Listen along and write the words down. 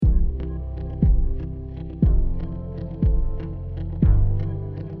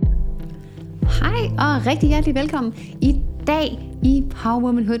Hej og rigtig hjertelig velkommen. I dag i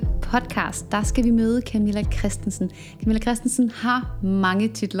PowerWoman podcast, der skal vi møde Camilla Christensen. Camilla Christensen har mange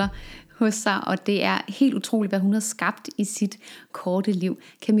titler hos sig, og det er helt utroligt, hvad hun har skabt i sit korte liv.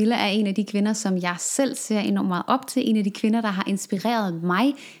 Camilla er en af de kvinder, som jeg selv ser enormt meget op til. En af de kvinder, der har inspireret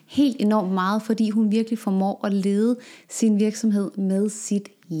mig helt enormt meget, fordi hun virkelig formår at lede sin virksomhed med sit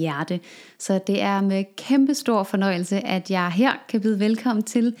hjerte. Så det er med kæmpe stor fornøjelse, at jeg her kan byde velkommen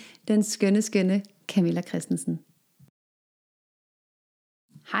til den skønne Camilla Christensen.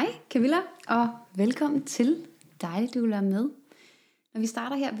 Hej Camilla, og velkommen til dig, du vil være med. Når vi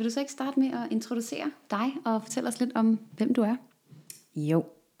starter her, vil du så ikke starte med at introducere dig og fortælle os lidt om, hvem du er? Jo,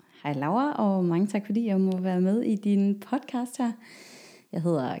 hej Laura, og mange tak, fordi jeg må være med i din podcast her. Jeg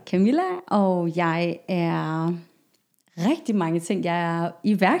hedder Camilla, og jeg er rigtig mange ting. Jeg er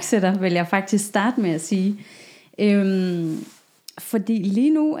iværksætter, vil jeg faktisk starte med at sige. Fordi lige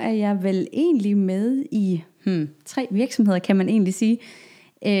nu er jeg vel egentlig med i 3 virksomheder, kan man egentlig sige.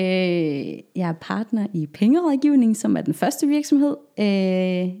 Jeg er partner i pengerådgivning, som er den første virksomhed.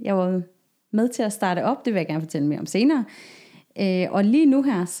 Jeg var med til at starte op, det vil jeg gerne fortælle mere om senere. Og lige nu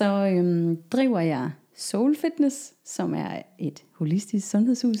her, så driver jeg Soul Fitness, som er et holistisk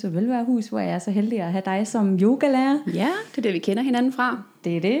sundhedshus og velværehus, hvor jeg er så heldig at have dig som yogalærer. Ja, det er det, vi kender hinanden fra.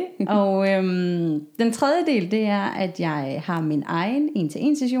 Det er det. Og den tredje del, det er, at jeg har min egen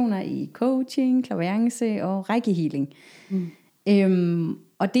 1-til-1 sessioner i coaching, clairvoyance og rækkehealing.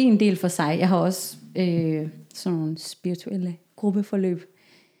 Og det er en del for sig. Jeg har også sådan nogle spirituelle gruppeforløb.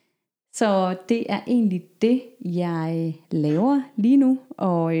 Så det er egentlig det, jeg laver lige nu,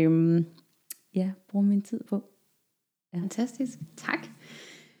 og bruger min tid på. Ja. Fantastisk. Tak.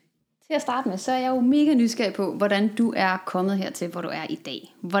 Til at starte med, så er jeg jo mega nysgerrig på, hvordan du er kommet hertil, hvor du er i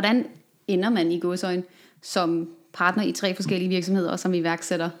dag. Hvordan ender man i gåseøjne som partner i 3 forskellige virksomheder og som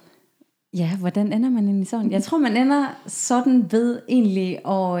iværksætter? Ja, hvordan ender man egentlig sådan? Jeg tror, man ender sådan ved egentlig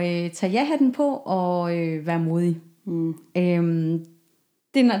at tage ja-hatten på og være modig.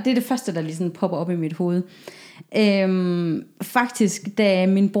 Det er det første, der lige sådan popper op i mit hoved. Faktisk, da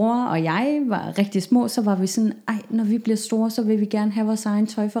min bror og jeg var rigtig små, så var vi sådan, når vi bliver store, så vil vi gerne have vores egen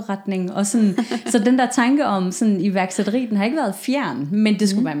tøjforretning. Og sådan, så den der tanke om sådan iværksætteri, den har ikke været fjern, men det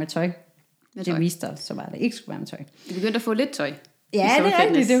skulle være med tøj. Det viste os, så var det ikke skulle være med tøj. Du begyndte at få lidt tøj. Ja, det er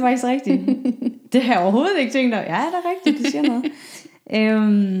rigtigt, det er faktisk rigtigt. Det har jeg overhovedet ikke tænkt over. Ja, det er rigtigt, du siger noget.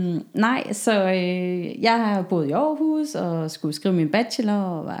 Jeg har boet i Aarhus og skulle skrive min bachelor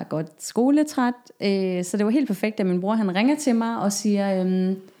og var godt skoletræt. Så det var helt perfekt, at min bror han ringer til mig og siger,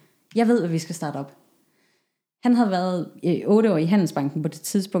 jeg ved, hvad vi skal starte op. Han havde været 8 år i Handelsbanken på det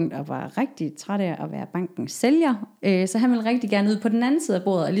tidspunkt og var rigtig træt af at være bankens sælger. Så han ville rigtig gerne ud på den anden side af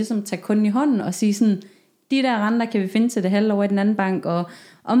bordet og ligesom tage kunden i hånden og sige sådan, de der renter kan vi finde til det halve år i den anden bank, og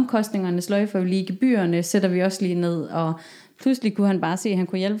omkostningerne sløjfer jo lige, gebyrerne sætter vi også lige ned, og pludselig kunne han bare se, at han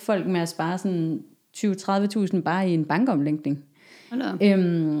kunne hjælpe folk med at spare sådan 20-30.000 bare i en bankomlægning.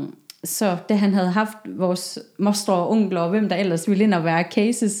 Så da han havde haft vores mostre og onkler, og hvem der ellers ville ind og være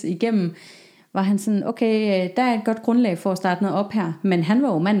cases igennem, var han sådan, okay, der er et godt grundlag for at starte noget op her. Men han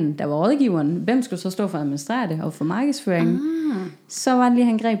var jo manden, der var rådgiveren. Hvem skulle så stå for at administrere det og for markedsføringen? Så var det lige,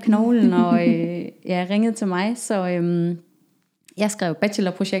 han greb knoglen og ringede til mig. Så jeg skrev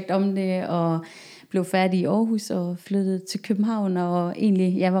bachelorprojekt om det og blev færdig i Aarhus og flyttede til København. Og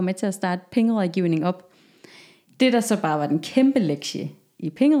egentlig, jeg var med til at starte pengerådgivning op. Det, der så bare var den kæmpe lektie i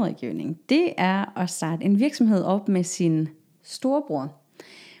pengerådgivning, det er at starte en virksomhed op med sin storebror.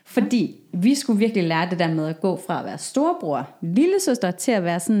 Fordi vi skulle virkelig lære det der med at gå fra at være storebror, lillesøster, til at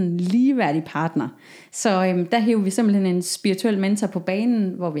være sådan en ligeværdig partner. Så der hævde vi simpelthen en spirituel mentor på banen,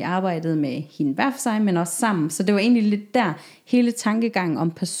 hvor vi arbejdede med hende hver for sig, men også sammen. Så det var egentlig lidt der hele tankegangen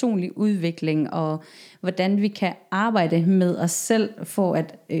om personlig udvikling, og hvordan vi kan arbejde med os selv for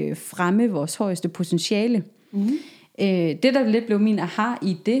at fremme vores højeste potentiale. Det der lidt blev min aha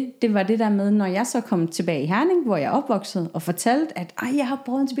i det var det der med, når jeg så kom tilbage i Herning, hvor jeg er opvokset, og fortalte, at jeg har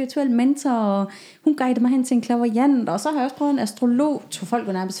prøvet en spirituel mentor, og hun guidede mig hen til en clairvoyant, og så har jeg også prøvet en astrolog. Så folk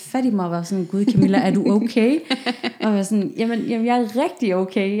var nærmest fat i mig og var sådan, Gud Camilla, er du okay? Og jeg var sådan, jamen jeg er rigtig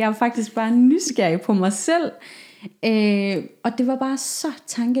okay, jeg er faktisk bare nysgerrig på mig selv. Og det var bare så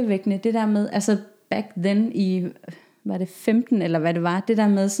tankevækkende, det der med, altså back then i, var det 15 eller hvad det var, det der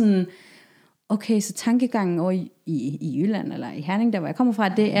med sådan, okay, så tankegangen over i Jylland eller i Herning, der hvor jeg kommer fra,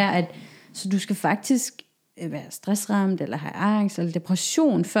 det er, at så du skal faktisk være stressramt, eller have angst, eller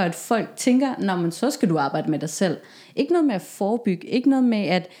depression, før at folk tænker, men så skal du arbejde med dig selv. Ikke noget med at forebygge, ikke noget med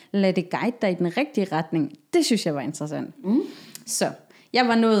at lade det guide dig i den rigtige retning. Det synes jeg var interessant. Så jeg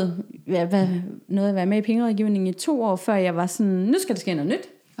var nået at være med i pengerådgivningen i 2 år, før jeg var sådan, nu skal der ske noget nyt.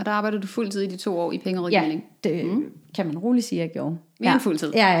 Og der arbejdede du fuldtid i de 2 år i pengerådgivning? Ja, det kan man roligt sige, jeg gjorde. Mere end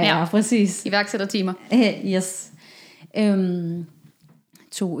fuldtid? Ja, præcis. Iværksættertimer? Yes.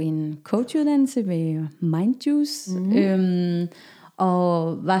 Tog en coachuddannelse ved Mindjuice.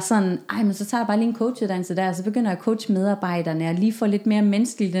 Og var sådan, men så tager jeg bare lige en coachuddannelse der, og så begynder jeg at coache medarbejderne, og lige få lidt mere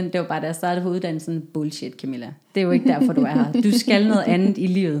menneskeligt. Det var bare, da jeg startede på uddannelsen. Bullshit, Camilla. Det er jo ikke derfor, du er her. Du skal noget andet i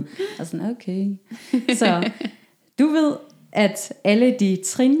livet. Og sådan, okay. Så du ved, at alle de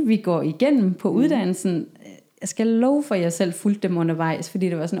trin, vi går igennem på uddannelsen, jeg skal love for, at jeg selv fulgte dem undervejs, fordi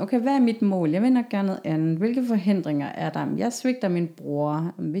det var sådan, okay, hvad er mit mål? Jeg vil nok gøre noget andet. Hvilke forhindringer er der? Jeg svigter min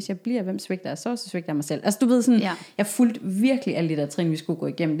bror. Hvis jeg bliver, hvem svigter jeg så svigter jeg mig selv. Altså du ved sådan, jeg fulgte virkelig alle de der trin, vi skulle gå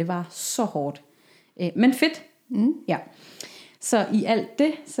igennem. Det var så hårdt. Men fedt. Ja. Så i alt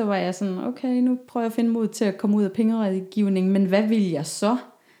det, så var jeg sådan, okay, nu prøver jeg at finde mod til at komme ud af pengerådgivningen, men hvad vil jeg så?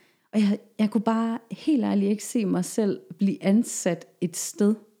 Og jeg kunne bare helt ærligt ikke se mig selv blive ansat et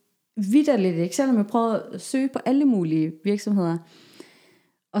sted. Vitterligt ikke, selvom jeg prøvede at søge på alle mulige virksomheder.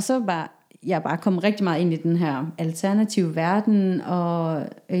 Og så var jeg bare kommet rigtig meget ind i den her alternative verden, og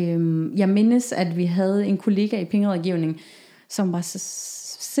jeg mindes, at vi havde en kollega i pengerådgivning, som var så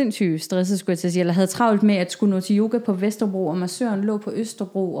sindssygt stresset, skulle jeg til at sige, eller havde travlt med at skulle nå til yoga på Vesterbro, og massøren lå på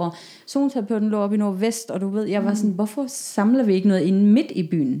Østerbro, og zoneterapeuten lå oppe i Nordvest, og du ved, jeg var sådan, hvorfor samler vi ikke noget inde midt i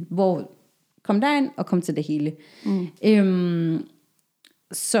byen, hvor kom derind og kom til det hele.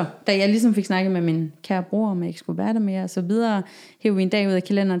 Så da jeg ligesom fik snakket med min kære bror, om jeg ikke skulle være der mere og så videre, hævde vi en dag ud af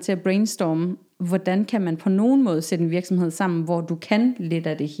kalenderen til at brainstorme, hvordan kan man på nogen måde sætte en virksomhed sammen, hvor du kan lidt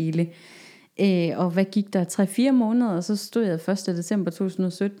af det hele. Og hvad gik der? 3-4 måneder, og så stod jeg 1. december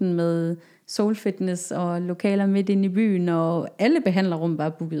 2017 med Soul Fitness og lokaler midt inde i byen, og alle behandlerrum var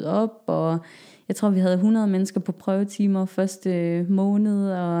booket op, og jeg tror vi havde 100 mennesker på prøvetimer første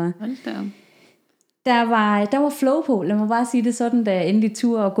måned, og der var flow på, lad mig bare sige det sådan, da jeg endelig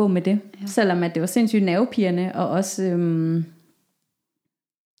turde at gå med det. Ja. Selvom at det var sindssygt nervepirrende, og også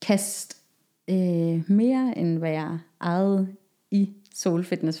mere end hvad jeg ejede i Soul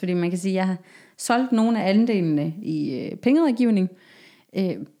Fitness. Fordi man kan sige, at jeg har solgt nogle af andelene i pengerådgivning,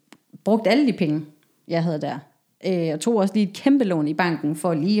 brugt alle de penge, jeg havde der. Og tog også lige et kæmpe lån i banken,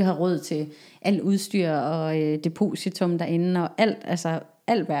 for lige at have råd til alt udstyr og depositum derinde, og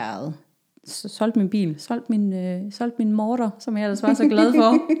alt været. Solgte min bil, solgte min morter, som jeg ellers var så glad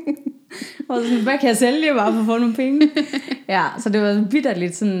for. Og sådan, hvad kan jeg sælge bare for at få nogle penge? Ja, så det var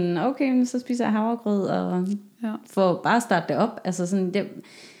vitterligt sådan, okay, så spiser jeg havregrød og får bare starte det op. Altså sådan,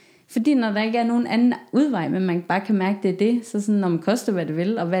 fordi når der ikke er nogen anden udvej, men man bare kan mærke, det er det, så sådan, når man koster, hvad det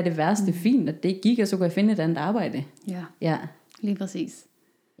vil, og hvad er det værste, fint, at det gik, og så kunne jeg finde et andet arbejde. Ja, lige præcis.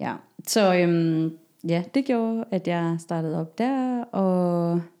 Ja, så det gjorde, at jeg startede op der,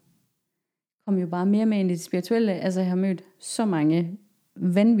 og kom jo bare mere med ind i det spirituelle. Altså jeg har mødt så mange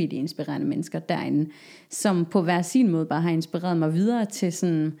vanvittigt inspirerende mennesker derinde, som på hver sin måde bare har inspireret mig videre til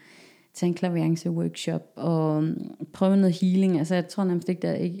sådan, til en klaverance-workshop og prøve noget healing. Altså jeg tror nærmest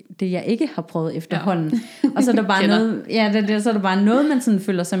ikke, det jeg ikke har prøvet efterhånden. Og så er der bare noget, så er der bare noget, man sådan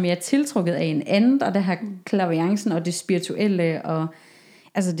føler sig mere tiltrukket af en anden, og det her klaverancen og det spirituelle, og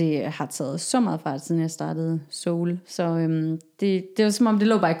altså det har taget så meget fra, siden jeg startede Soul. Så det var som om, det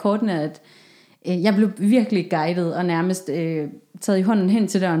lå bare i kortene, at jeg blev virkelig guidet og nærmest taget i hånden hen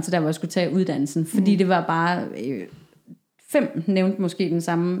til døren, til der hvor jeg skulle tage uddannelsen. Fordi det var bare 5 nævnte måske den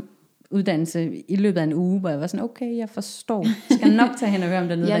samme uddannelse i løbet af en uge, hvor jeg var sådan, okay, jeg forstår. Jeg skal nok tage hen og høre om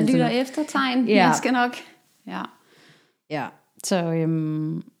den uddannelse. Jeg lytter efter tegn. Jeg skal nok. Ja. Så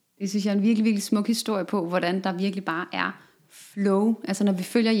det synes jeg er en virkelig, virkelig smuk historie på, hvordan der virkelig bare er flow. Altså når vi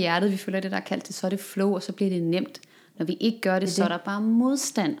følger hjertet, vi følger det, der er kaldt det, så er det flow, og så bliver det nemt. Når vi ikke gør det, så er der bare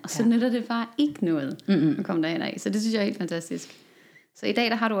modstand, og så nytter det bare ikke noget at komme derhen af. Så det synes jeg er helt fantastisk. Så i dag,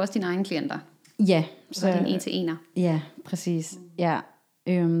 der har du også dine egne klienter. Ja. Så er din 1-til-1'er. Ja, præcis. Ja.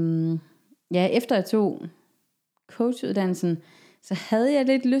 Efter jeg tog coachuddannelsen, så havde jeg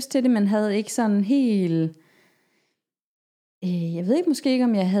lidt lyst til det, men havde ikke sådan helt... jeg ved ikke, måske ikke,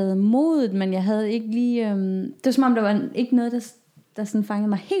 om jeg havde modet, men jeg havde ikke lige... det var som om, der var ikke noget, der sådan fangede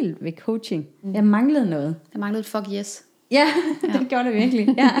mig helt ved coaching. Jeg manglede noget. Der manglede et fuck yes. Ja, det gjorde det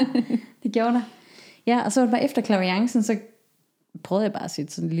virkelig. Ja, det gjorde der. Ja, og så var det bare efter klaverancen, så prøvede jeg bare at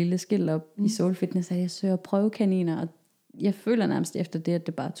sætte sådan et lille skilt op i Soul Fitness, at jeg søger prøvekaniner, og jeg føler nærmest efter det, at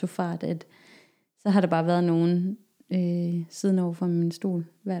det bare tog fart, at så har der bare været nogen siden over for min stol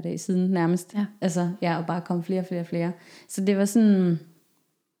hver dag siden nærmest. Ja. Altså, og bare kom flere. Så det var sådan,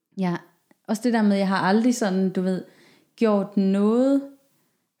 også det der med, jeg har aldrig sådan, du ved, gjort noget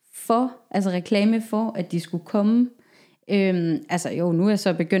for, altså reklame for, at de skulle komme. Nu er jeg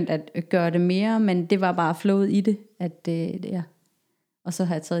så begyndt at gøre det mere, men det var bare flowet i det, at Og så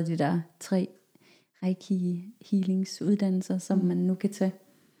har jeg taget de der 3 Reiki healingsuddannelser, som man nu kan tage.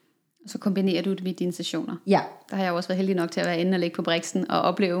 Og så kombinerer du det med dine sessioner. Ja. Der har jeg også været heldig nok til at være inde og ligge på briksen og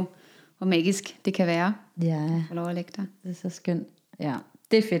opleve, hvor magisk det kan være. Ja. Få lov at lægge der. Det er så skønt. Ja,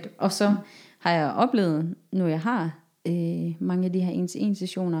 det er fedt. Og så har jeg oplevet, nu jeg har mange af de her 1-til-1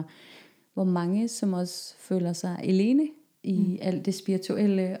 sessioner, hvor mange som også føler sig alene i alt det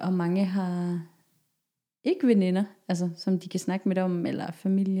spirituelle, og mange har ikke veninder, altså som de kan snakke med om, eller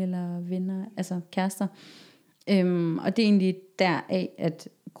familie, eller venner, altså kærester. Og det er egentlig deraf, at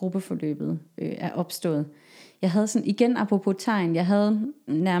gruppeforløbet er opstået. Jeg havde sådan, igen apropos tegn, jeg havde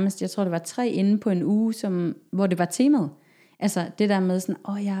nærmest, jeg tror det var 3 inde på en uge, hvor det var temaet. Altså det der med sådan,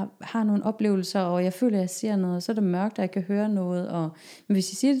 jeg har nogle oplevelser, og jeg føler, at jeg ser noget, og så er det mørkt, og jeg kan høre noget. Men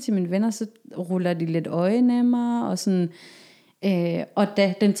hvis jeg siger det til mine venner, så ruller de lidt øjne af mig, og sådan. Og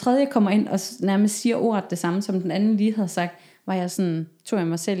da den tredje kommer ind og nærmest siger ordet det samme, som den anden lige havde sagt, var jeg sådan,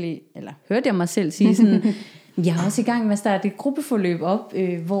 hørte jeg mig selv sige sådan, jeg er også i gang med at starte et gruppeforløb op,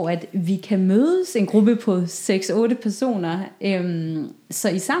 hvor at vi kan mødes en gruppe på 6-8 personer, så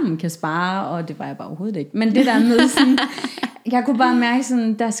I sammen kan spare, og det var jeg bare overhovedet ikke. Men det der med sådan, jeg kunne bare mærke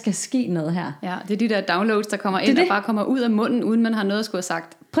sådan, der skal ske noget her. Ja, det er de der downloads, der kommer ind og bare kommer ud af munden, uden man har noget at skulle have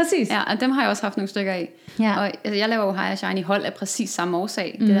sagt. Præcis. Ja, og dem har jeg også haft nogle stykker af. Ja. Og altså, jeg laver jo High Shiny hold af præcis samme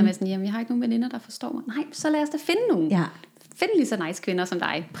årsag. Det der med sådan, jamen jeg har ikke nogen veninder, der forstår mig. Nej, så lad os da finde nogen. Ja. Find lige så nice kvinder som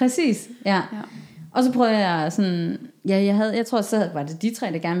dig. Præcis, ja. Og så prøvede jeg sådan, jeg tror så var det de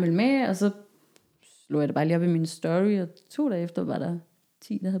 3, der gerne ville med, og så slog jeg det bare lige op i min story, og 2 dage efter var der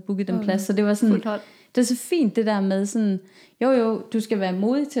 10, der havde booket den plads. Så det var sådan, det er så fint det der med sådan, jo, du skal være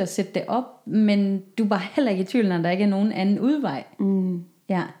modig til at sætte det op, men du er bare heller ikke i tvivl, når der ikke er nogen anden udvej.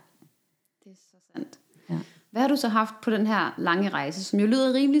 Ja. Det er så sandt. Ja. Hvad har du så haft på den her lange rejse, som jo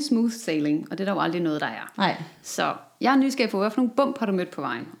lyder rimelig smooth sailing, og det er der jo aldrig noget, der er. Nej. Så jeg er nysgerrig på, hvad for nogle bump har du mødt på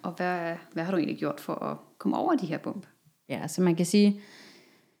vejen, og hvad har du egentlig gjort for at komme over de her bump? Ja, så man kan sige,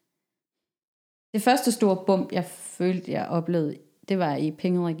 det første store bump, jeg følte, jeg oplevede, det var i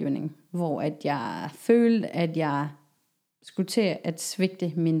pengerådgivning, hvor at jeg følte, at jeg skulle til at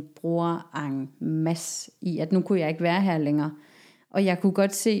svigte min bror en masse i, at nu kunne jeg ikke være her længere. Og jeg kunne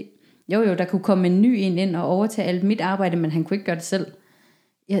godt se, der kunne komme en ny ind og overtage alt mit arbejde, men han kunne ikke gøre det selv.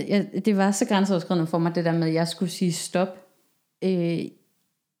 Det var så grænseoverskridende for mig, det der med, at jeg skulle sige stop,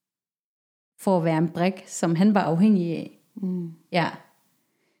 for at være en brik, som han var afhængig af. Ja.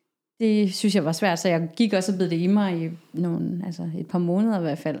 Det synes jeg var svært, så jeg gik også og bed det i mig i et par måneder i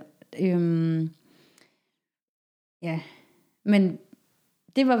hvert fald. Men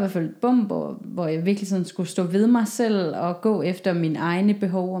det var i hvert fald et bump, hvor jeg virkelig sådan skulle stå ved mig selv og gå efter mine egne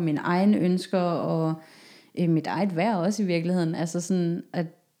behov og mine egne ønsker og mit eget værd også i virkeligheden. Altså sådan, at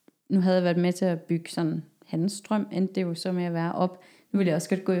nu havde jeg været med til at bygge sådan hans drøm, endte det jo så med at være op. Nu ville jeg også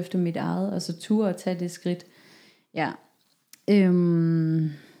godt gå efter mit eget, og så ture og tage det skridt. Ja.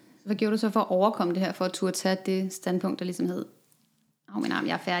 Hvad gjorde du så for at overkomme det her, for at turde tage det standpunkt, der ligesom hed,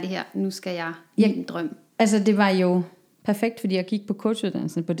 jeg er færdig her, nu skal jeg i en drøm? Altså det var jo perfekt, fordi jeg gik på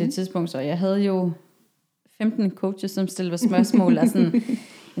coachuddannelsen på det tidspunkt, så jeg havde jo 15 coaches, som stillede spørgsmål, og sådan,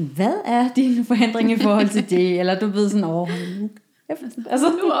 hvad er din forhindring i forhold til det? Eller du ved sådan, altså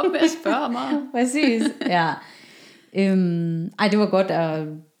nu op med at spørge mig. Præcis, ja. Det var godt, og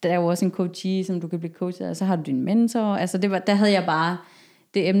der er jo også en coachee, som du kan blive coachet, og så har du din mentor. Altså der havde jeg bare,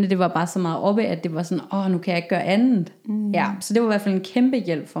 det emne, det var bare så meget oppe, at det var sådan, nu kan jeg ikke gøre andet. Ja, så det var i hvert fald en kæmpe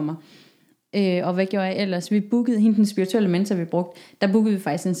hjælp for mig. Og hvad gjorde jeg ellers? Vi bookede hende, den spirituelle mentor, vi brugte. Der bookede vi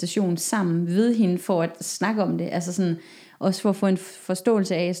faktisk en session sammen ved hende, for at snakke om det. Altså sådan, også for at få en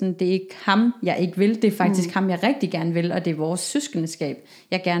forståelse af, sådan, det er ikke ham, jeg ikke vil. Det er faktisk ham, jeg rigtig gerne vil. Og det er vores søskendeskab,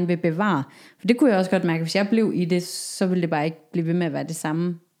 jeg gerne vil bevare. For det kunne jeg også godt mærke, hvis jeg blev i det, så ville det bare ikke blive ved med at være det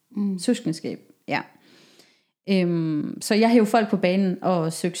samme søskendeskab. Ja. Så jeg har jo folk på banen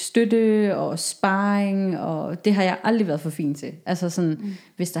og søgt støtte og sparring, og det har jeg aldrig været for fin til. Altså sådan,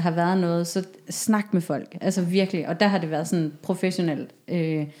 hvis der har været noget, så snak med folk, altså virkelig. Og der har det været sådan professionelt.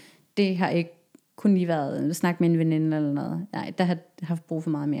 Det har ikke kun lige været snak med en veninde eller noget. Nej, der har jeg haft brug for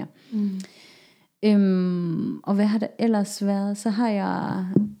meget mere. Og hvad har det ellers været? Så har jeg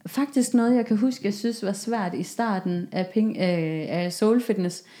faktisk noget, jeg kan huske, jeg synes var svært i starten af Soul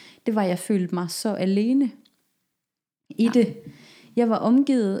Fitness. Det var, at jeg følte mig så alene i det. Jeg var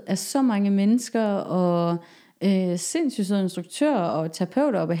omgivet af så mange mennesker, og sindssygt søde instruktører, og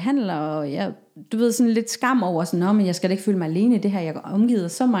terapeuter, og behandlere, og jeg, du ved, sådan lidt skam over, sådan, men jeg skal da ikke føle mig alene i det her, jeg er omgivet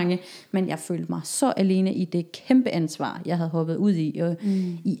af så mange, men jeg følte mig så alene i det kæmpe ansvar, jeg havde hoppet ud i, og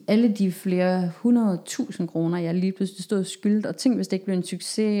i alle de flere 100.000 kroner, jeg lige pludselig stod skyldt, og tænkte, hvis det ikke blev en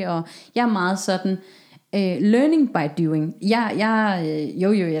succes, og jeg er meget sådan, Learning by doing. Jeg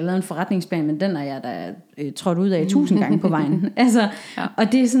lavede en forretningsplan, men den er jeg da trådt ud af 1000 gange på vejen. Altså, ja.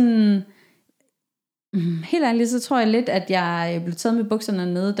 Og det er sådan, helt ærligt, så tror jeg lidt, at jeg blev taget med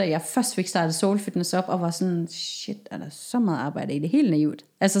bukserne nede, da jeg først fik startet Soul Fitness op, og var sådan, shit, er der så meget arbejde i det? Helt naivt.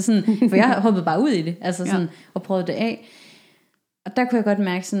 Altså sådan, for jeg hoppede bare ud i det, altså sådan, og prøvede det af. Og der kunne jeg godt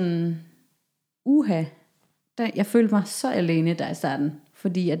mærke sådan, jeg følte mig så alene der i starten,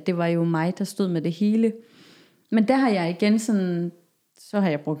 fordi at det var jo mig, der stod med det hele. Men der har jeg igen sådan, så har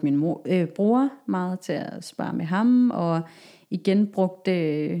jeg brugt min bror meget til at spare med ham, og igen brugt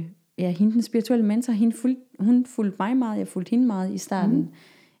hende, den spirituelle mentor, hun fulgte mig meget, jeg fulgte hende meget i starten.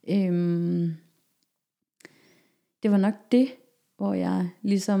 Det var nok det, hvor jeg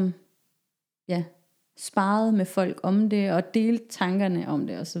ligesom, sparede med folk om det, og delte tankerne om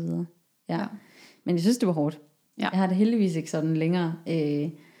det, og så videre. Ja. Men jeg synes, det var hårdt. Ja. Jeg har det heldigvis ikke sådan længere,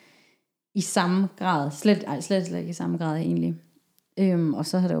 i samme grad, slet ikke i samme grad egentlig. Og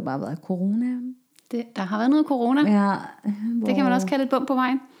så har det jo bare været corona. Der har været noget corona. Ja, det kan man også kalde et bump på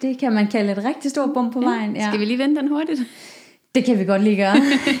vejen. Det kan man kalde et rigtig stort bump på vejen. Ja. Skal vi lige vende den hurtigt? Det kan vi godt lige gøre.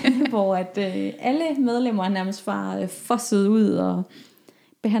 Hvor at alle medlemmer nærmest var fosset ud, og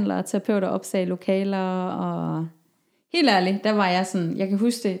behandlere og terapeuter opsagde lokaler. Og helt ærligt, der var jeg sådan, jeg kan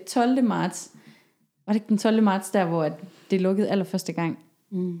huske det, 12. marts. Var det ikke den 12. marts der, hvor det lukkede allerførste gang?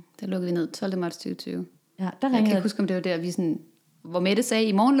 Der lukkede vi ned 12. marts 2020. Ja, jeg kan ikke huske, om det var der, vi sådan, hvor Mette sagde,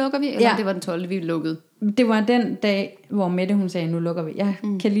 i morgen lukker vi, eller det var den 12. vi lukkede. Det var den dag, hvor Mette hun sagde, nu lukker vi. Jeg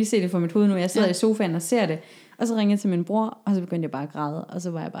kan lige se det for mit hoved nu. Jeg sidder i sofaen og ser det. Og så ringede jeg til min bror, og så begyndte jeg bare at græde. Og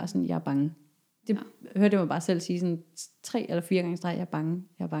så var jeg bare sådan, jeg er bange. Det hørte jeg mig bare selv sige sådan 3 eller 4 gange streg, jeg er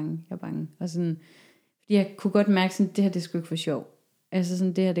bange. Og sådan, fordi jeg kunne godt mærke sådan, det her, det skulle ikke for sjov. Altså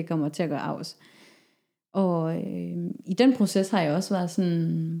sådan, det her, det kommer til at gøre afs. Og i den proces har jeg også været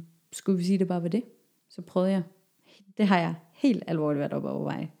sådan, skulle vi sige det bare ved det? Så prøvede jeg. Det har jeg helt alvorligt været op over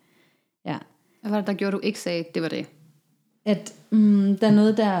vej. Ja. Hvad var det, der gjorde, du ikke sagde, det var det? At der er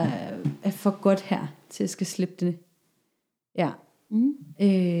noget, der er for godt her, til at skal slippe det. Ja.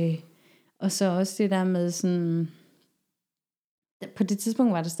 Og så også det der med sådan, på det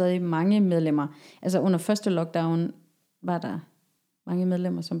tidspunkt var der stadig mange medlemmer. Altså under første lockdown var der mange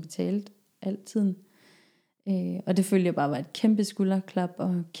medlemmer, som betalte altid. Og det følte jeg bare var et kæmpe skulderklap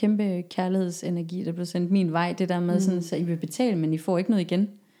og kæmpe kærlighedsenergi, der blev sendt min vej. Det der med sådan, så I vil betale, men I får ikke noget igen.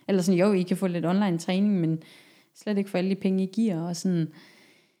 Eller sådan, jo, I kan få lidt online træning, men slet ikke for alle de penge, I giver. Og sådan,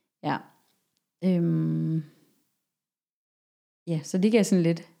 ja. Så det gav sådan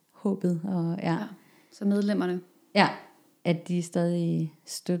lidt håbet. Og, ja. Så medlemmerne. Ja, at de stadig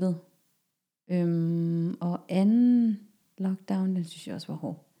støttede. Og anden lockdown, den synes jeg også var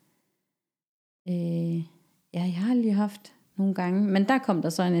hård. Jeg har lige haft nogle gange, men der kom der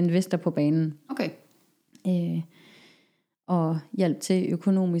så en investor på banen. Okay. Og hjalp til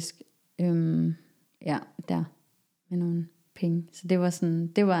økonomisk, der med nogle penge. Så det var sådan,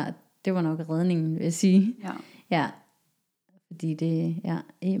 det var nok redningen, vil jeg sige. Ja. Fordi det,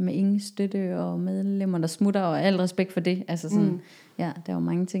 med ingen støtte og medlemmer, der smutter, og al respekt for det. Altså sådan, der er jo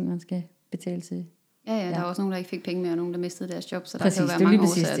mange ting, man skal betale til. Ja, der er også nogen, der ikke fik penge mere, og nogen, der mistede deres job, så der præcis, kan jo være mange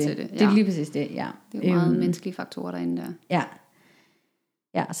årsager til det. Det er lige præcis det, ja. Det er jo meget menneskelige faktorer derinde der.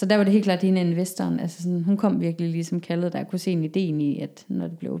 Ja, så der var det helt klart hende investoren, altså sådan, hun kom virkelig ligesom kaldet, der kunne se en idé i, at når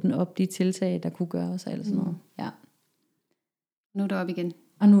det blev åbnet op, de tiltag, der kunne gøres, eller sådan noget. Ja. Nu er det op igen.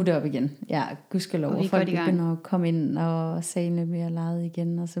 Og nu er det op igen, ja, gudskelov, og folk begynder at komme ind, og salene bliver lejet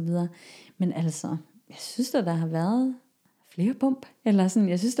igen, og så videre. Men altså, jeg synes, der har været flere bump, eller sådan,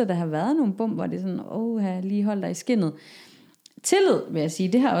 jeg synes, der har været nogle bump, hvor det er sådan, jeg lige holdt dig i skindet. Tillid, vil jeg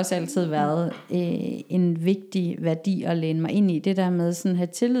sige, det har også altid været en vigtig værdi at læne mig ind i. Det der med sådan at have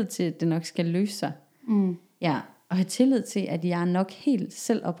tillid til, at det nok skal løse sig. Ja, og have tillid til, at jeg nok helt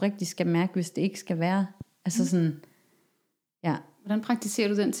selv oprigtigt skal mærke, hvis det ikke skal være. Altså sådan, ja. Hvordan praktiserer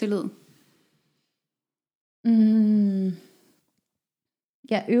du den tillid?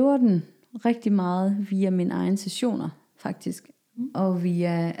 Jeg øver den rigtig meget via mine egne sessioner, faktisk. Og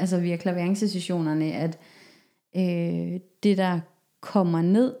via klaverencesessionerne, at det der kommer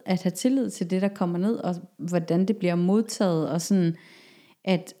ned, at have tillid til det der kommer ned, og hvordan det bliver modtaget, og sådan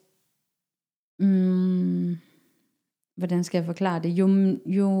at hvordan skal jeg forklare det,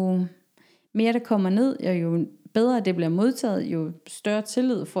 jo mere der kommer ned, og jo bedre det bliver modtaget, jo større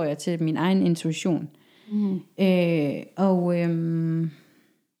tillid får jeg til min egen intuition. Jo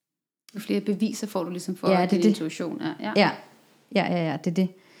flere beviser får du ligesom for din intuition. Ja, det er det.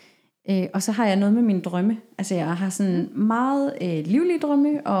 Og så har jeg noget med mine drømme. Altså jeg har sådan meget livlige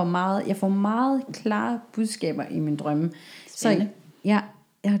drømme, og jeg får meget klare budskaber i mine drømme. Så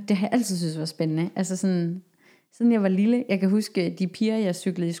det har jeg altid synes var spændende. Altså sådan jeg var lille, jeg kan huske de piger, jeg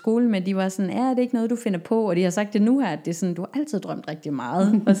cyklede i skole med, de var sådan, det er ikke noget, du finder på, og de har sagt det nu her, at det er sådan, du har altid drømt rigtig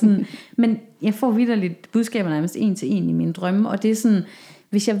meget. Og sådan, men jeg får vitterligt budskaber nærmest en til en i mine drømme, og det er sådan,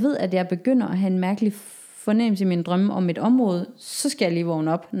 hvis jeg ved, at jeg begynder at have en mærkelig fornemmelse i mine drømme om et område, så skal jeg lige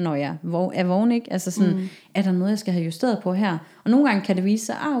vågne op, når jeg er vågen, ikke? Altså sådan, er der noget, jeg skal have justeret på her? Og nogle gange kan det vise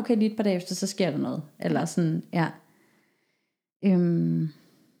sig, okay, lige et par dage efter, så sker der noget. Eller sådan, ja.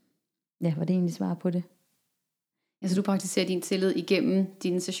 Var det egentlig svar på det? Altså du praktiserer din tillid igennem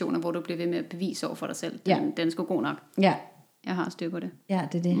dine sessioner, hvor du bliver ved med at bevise over for dig selv. Den er sgu god nok. Ja. Jeg har styr på det. Ja,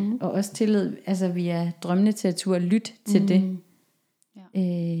 det er det. Og også tillid, altså vi er drømmende til at turde lytte til det.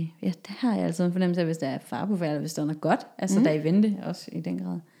 Det har jeg altså en fornemmelse af, hvis der er far på færd, eller hvis der er noget godt, altså der er i vente også i den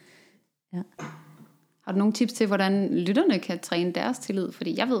grad. Ja. Har du nogle tips til, hvordan lytterne kan træne deres tillid?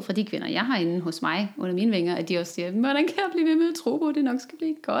 Fordi jeg ved fra de kvinder, jeg har inde hos mig, under mine vinger, at de også siger, hvordan kan jeg blive ved med at tro på, at det nok skal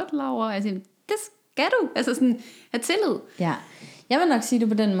blive godt, Laura? Altså, det skal du. Altså sådan, have tillid. Ja, jeg vil nok sige det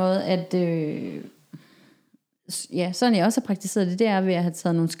på den måde, at sådan jeg også har praktiseret det er ved at have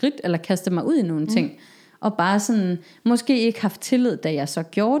taget nogle skridt, eller kastet mig ud i nogle ting, og bare sådan, måske ikke haft tillid, da jeg så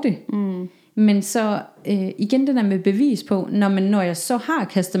gjorde det. Men så igen det der med bevis på, når jeg så har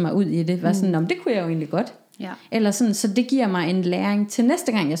kastet mig ud i det, var sådan, det kunne jeg jo egentlig godt. Ja. Eller sådan, så det giver mig en læring til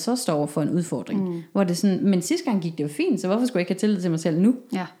næste gang, jeg så står over for en udfordring. Hvor det sådan, men sidste gang gik det jo fint, så hvorfor skulle jeg ikke have tillid til mig selv nu?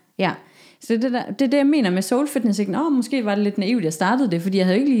 Ja. Så det er det, jeg mener med soul fitness. Måske var det lidt naivt, jeg startede det, fordi jeg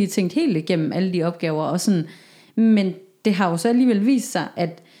havde ikke lige tænkt helt igennem alle de opgaver. Og sådan, men det har jo så alligevel vist sig,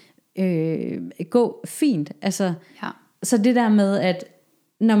 at gå fint. Altså, så det der med, at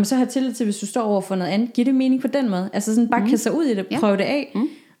når man så har tillid til, hvis du står over for noget andet, giver det mening på den måde? Altså sådan bare kaste sig ud i det, prøve det af,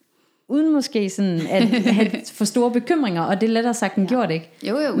 uden måske sådan at have for store bekymringer, og det er lettere sagt end gjort, ikke?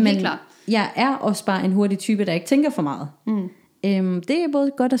 Jo, men helt klart. Jeg er også bare en hurtig type, der ikke tænker for meget. Det er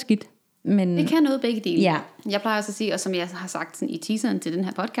både godt og skidt. Men det kan noget begge dele. Ja. Jeg plejer også at sige, og som jeg har sagt sådan i teaseren til den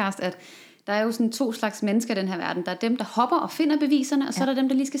her podcast, at der er jo sådan 2 slags mennesker i den her verden. Der er dem, der hopper og finder beviserne, og så er der dem,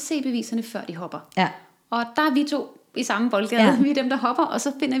 der lige skal se beviserne, før de hopper. Ja. Og der er vi 2 i samme boldgade. Ja. Vi er dem, der hopper, og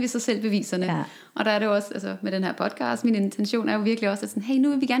så finder vi så selv beviserne. Ja. Og der er det også, altså med den her podcast, min intention er jo virkelig også, at sådan, hey, nu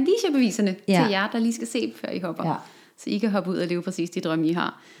vil vi gerne vise jer beviserne til jer, der lige skal se, før I hopper. Ja. Så I kan hoppe ud og leve præcis de drømme, I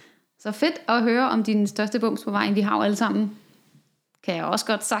har. Så fedt at høre om dine største bums på vejen. Vi har jo alle sammen, kan jeg også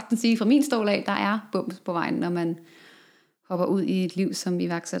godt sagtens sige fra min stol af, der er bums på vejen, når man hopper ud i et liv som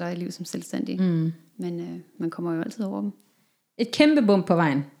iværksætter, et liv som selvstændig. Men man kommer jo altid over dem. Et kæmpe bump på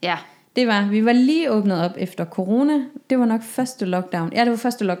vejen. Ja. Vi var lige åbnet op efter corona. Det var nok første lockdown. Ja, det var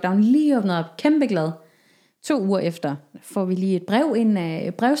første lockdown. Lige åbnet op. Kæmpe glad. 2 uger efter får vi lige et brev ind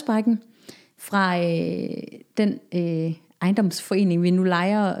af brevsprækken fra den ejendomsforening, vi nu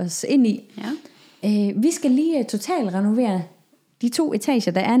lejer os ind i. Ja. Vi skal lige totalt renovere de 2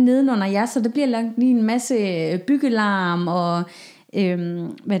 etager, der er nedenunder jer, så der bliver lagt lige en masse byggelarm og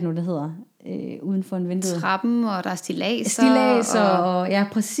hvad det nu det hedder, uden for en vindue. Trappen, og der er stillaser. Og ja,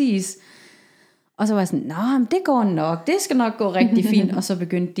 præcis. Og så var jeg sådan, det går nok, det skal nok gå rigtig fint. Og så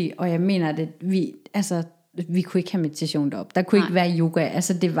begyndte de, og jeg mener, at vi kunne ikke have meditation deroppe. Der kunne ikke være yoga.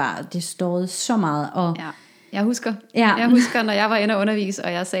 Altså det stod så meget. Og Jeg husker, når jeg var inde og undervise,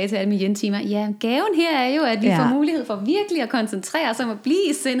 og jeg sagde til alle mine hjentimer, gaven her er jo, at vi får mulighed for virkelig at koncentrere os om at blive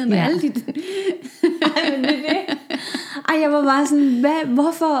i sindet med alle de... Ej, jeg var bare sådan,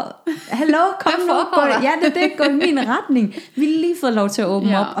 hvorfor? Hallo, kom nu. Gå i min retning. Vi har lige fået lov til at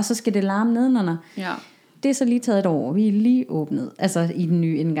åbne op, og så skal det larme nedenunder. Ja. Det er så lige taget et år. Vi er lige åbnet, altså i den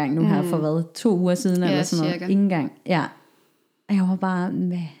nye indgang nu her, for 2 uger siden, eller sådan noget. Ingen gang. Ja. Og jeg var bare,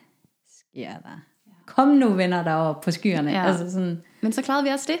 hvad sker der? Kom nu, venner, deroppe på skyerne. Ja. Altså sådan. Men så klarede vi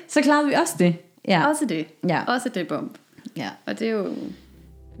også det. Ja. Også det. Ja. Også det bump. Ja. Og det er jo...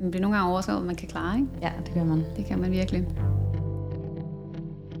 Man bliver nogle gange overrasket, at man kan klare, ikke? Ja, det gør man. Det kan man virkelig.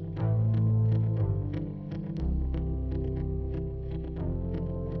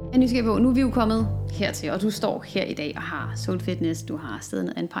 Nu er vi jo kommet hertil, og du står her i dag og har soul fitness, du har stedet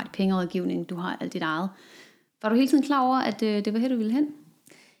noget anpart pengerådgivning, du har alt dit eget. Var du hele tiden klar over, at det var her, du ville hen?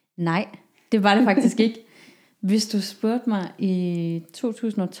 Nej, det var det faktisk ikke. Hvis du spurgte mig i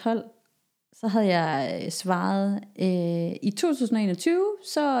 2012, så havde jeg svaret, i 2021,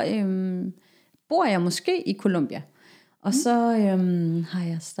 så bor jeg måske i Colombia. Og så har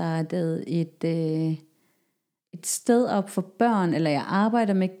jeg startet et sted op for børn, eller jeg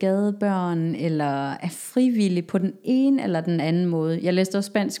arbejder med gadebørn, eller er frivillig på den ene eller den anden måde. Jeg læste også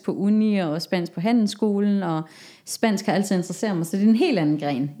spansk på uni, og spansk på handelsskolen, og spansk har altid interesseret mig, så det er en helt anden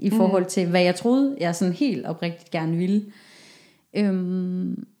gren, i forhold til, hvad jeg troede, jeg sådan helt oprigtigt gerne ville.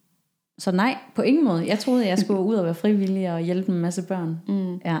 Så nej, på ingen måde. Jeg troede, jeg skulle ud og være frivillig og hjælpe en masse børn.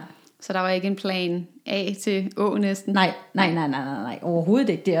 Ja. Så der var ikke en plan A til Å næsten? Nej, overhovedet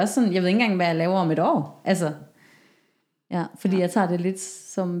ikke. Det er også sådan, jeg ved ikke engang, hvad jeg laver om et år. Altså, ja, fordi jeg tager det lidt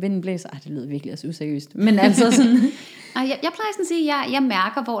som vinden blæser. Det lyder virkelig også useriøst. Men altså sådan... Jeg plejer sådan at sige, at jeg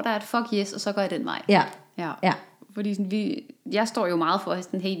mærker, hvor der er et fuck yes, og så går jeg den vej. Ja. Fordi sådan, jeg står jo meget for,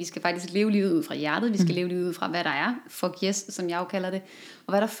 sådan, hey, vi skal faktisk leve livet ud fra hjertet, vi skal leve livet ud fra, hvad der er, fuck yes, som jeg jo kalder det,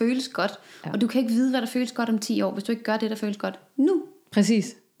 og hvad der føles godt. Ja. Og du kan ikke vide, hvad der føles godt om 10 år, hvis du ikke gør det, der føles godt nu.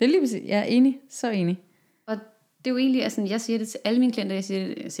 Præcis. Det er lige præcis. Jeg er enig. Så enig. Og det er jo egentlig, altså, jeg siger det til alle mine klienter, jeg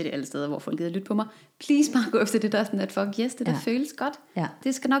siger det alle steder, hvor folk gider lytte på mig. Please bare gå efter det der, sådan at fuck yes, det der føles godt. Ja.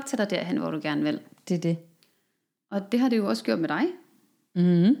 Det skal nok tage dig derhen, hvor du gerne vil. Det er det. Og det har det jo også gjort med dig.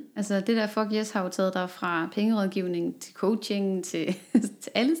 Mm-hmm. Altså det der fuck yes har jo taget dig fra pengerådgivning til coaching til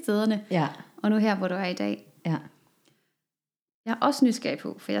alle stederne. Ja. Og nu her, hvor du er i dag. Ja. Jeg er også nysgerrig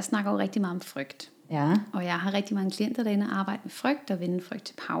på, for jeg snakker jo rigtig meget om frygt. Ja. Og jeg har rigtig mange klienter derinde og arbejder med frygt og vende frygt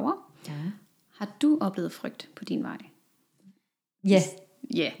til power. Ja. Har du oplevet frygt på din vej? Ja.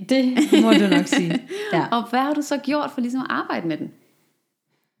 Ja. Det må du nok sige. Ja. Og hvad har du så gjort for ligesom at arbejde med den?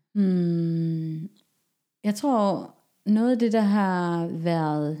 Jeg tror, noget af det, der har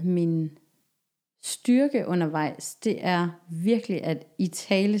været min styrke undervejs, det er virkelig at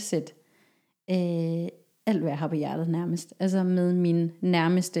italesætte alt, hvad jeg har på hjertet nærmest. Altså med min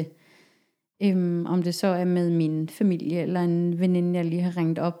nærmeste. Om det så er med min familie, eller en veninde, jeg lige har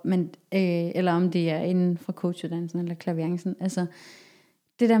ringet op, eller om det er inden fra coachuddannelsen, eller klaveriansen. Altså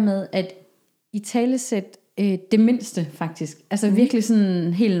det der med at italesætte det mindste faktisk. Altså virkelig sådan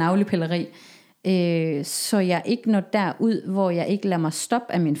en helt navlepilleri. Så jeg ikke når derud, hvor jeg ikke lader mig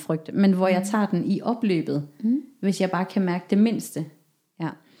stoppe af min frygt, men hvor jeg tager den i opløbet, hvis jeg bare kan mærke det mindste. Ja.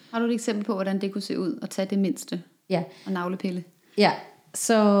 Har du et eksempel på, hvordan det kunne se ud, at tage det mindste og navlepille? Ja,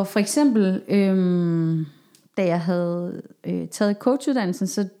 så for eksempel, da jeg havde taget coachuddannelsen,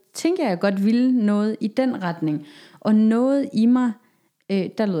 så tænker jeg godt ville noget i den retning, og noget i mig,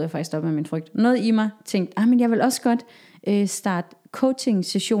 der lød jeg faktisk op med min frygt, noget i mig tænkte, men jeg vil også godt starte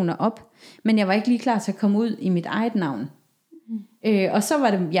coaching-sessioner op, men jeg var ikke lige klar til at komme ud i mit eget navn. Og så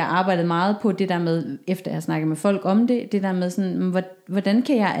var det, jeg arbejdede meget på det der med, efter jeg snakkede med folk om det der med sådan, hvordan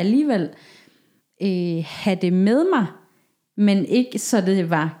kan jeg alligevel have det med mig, men ikke så det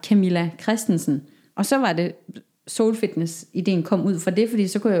var Camilla Christensen. Og så var det Soul Fitness ideen kom ud for det, fordi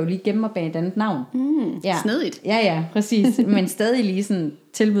så kunne jeg jo lige gemme mig bag et andet navn. Snedigt. Ja, præcis. Men stadig lige sådan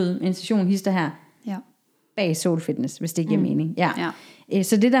tilbud en session hister her bag Soul Fitness, hvis det giver mening. Ja.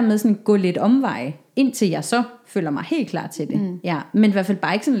 Så det der med sådan gå lidt omveje, indtil jeg så føler mig helt klar til det. Ja. Men i hvert fald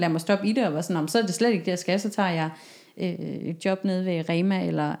bare ikke sådan lade mig stoppe i det, og var sådan, så er det slet ikke det, jeg skal, så tager jeg et job nede ved Rema,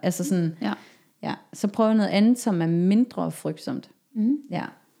 eller altså sådan, så prøver noget andet, som er mindre frygtsomt. Ja.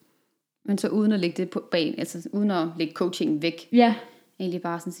 Men så uden at lægge det på bag, altså uden at lægge coaching væk. Ja. Egentlig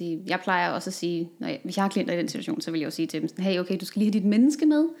bare sådan sige, jeg plejer også at sige, hvis jeg har klienter i den situation, så vil jeg jo sige til dem sådan, hey, okay, du skal lige have dit menneske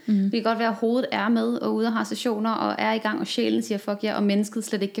med. Det kan godt være, at hovedet er med, og ude og har sessioner, og er i gang, og sjælen siger, fuck ja, og mennesket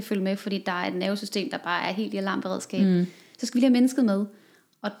slet ikke kan følge med, fordi der er et nervesystem, der bare er helt i alarmberedskab. Så skal vi lige have mennesket med.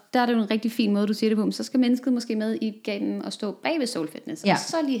 Og der er det jo en rigtig fin måde, du siger det på, men så skal mennesket måske med i ganen og stå bag ved Soul Fitness, og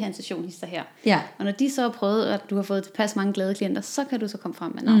så lige have en session hister her. Ja. Og når de så har prøvet, at du har fået tilpas mange glade klienter, så kan du så komme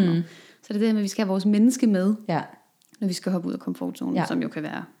frem med navnet. Så det er det med, at vi skal have vores menneske med. Ja. Når vi skal hoppe ud af komfortzonen, som jo kan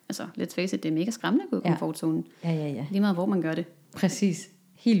være, altså let's face it, det er mega skræmmende at gå ud af komfortzonen. Ja. Lige meget hvor man gør det. Præcis,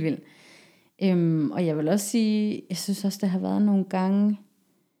 helt vildt. Og jeg vil også sige, jeg synes også, der har været nogle gange,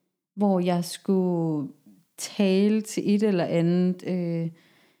 hvor jeg skulle tale til et eller andet,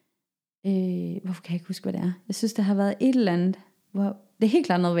 hvorfor kan jeg ikke huske, hvad det er? Jeg synes, der har været et eller andet, hvor det er helt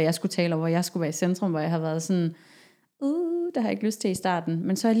klart noget, hvor jeg skulle tale, og hvor jeg skulle være i centrum, hvor jeg har været sådan, det har jeg ikke lyst til i starten,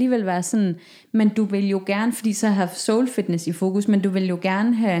 men så alligevel være sådan, men du vil jo gerne, fordi så har Soul Fitness i fokus, men du vil jo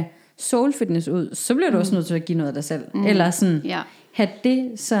gerne have Soul Fitness ud, så bliver du også nødt til at give noget af dig selv, eller sådan, have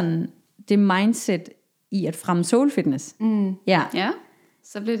det sådan, det mindset i at fremme Soul Fitness. Ja,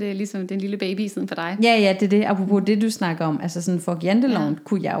 så bliver det ligesom den lille baby siden for dig. Ja, det er det, apropos det du snakker om, altså sådan for janteloven,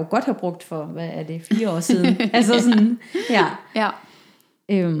 kunne jeg jo godt have brugt for, hvad er det, 4 år siden, altså sådan,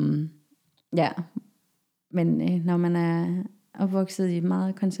 men når man er opvokset i et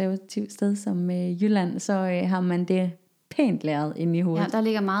meget konservativt sted som Jylland, så har man det pænt læret inde i hovedet. Ja, der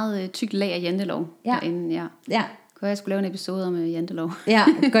ligger meget tykt lag af jantelov derinde. Ja. Kunne jeg skulle lave en episode om jantelov? Ja,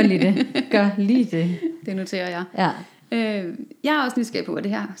 gør lige det. Det noterer jeg. Ja. Jeg er også nysgerrig på, at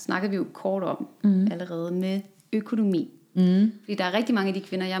det her snakker vi jo kort om allerede med økonomi. Fordi der er rigtig mange af de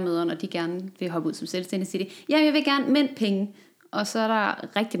kvinder, jeg møder, når de gerne vil hoppe ud som selvstændige, siger de, ja, jeg vil gerne, men penge. og så er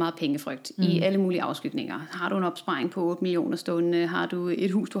der rigtig meget pengefrygt i alle mulige afskygninger. Har du en opsparing på 8 millioner stående? Har du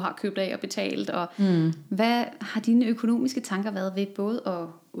et hus, du har købt af og betalt? Og hvad har dine økonomiske tanker været ved både at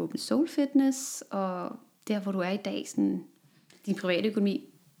åbne Soul Fitness og der, hvor du er i dag, sådan din private økonomi?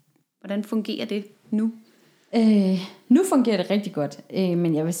 Hvordan fungerer det nu? Nu fungerer det rigtig godt,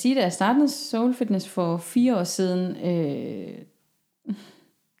 men jeg vil sige, da jeg startede Soul Fitness for 4 år siden,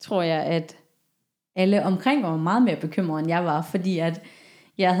 tror jeg, at alle omkring var meget mere bekymrede, end jeg var, fordi at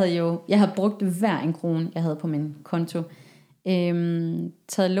jeg havde brugt hver en krone, jeg havde på min konto,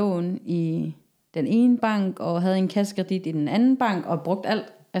 taget lån i den ene bank, og havde en kassekredit i den anden bank, og brugt alt,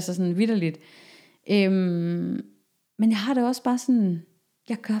 altså sådan vitterligt. Men jeg har det også bare sådan,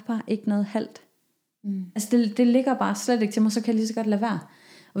 jeg gør bare ikke noget halvt. Altså det ligger bare slet ikke til mig, så kan jeg lige så godt lade være.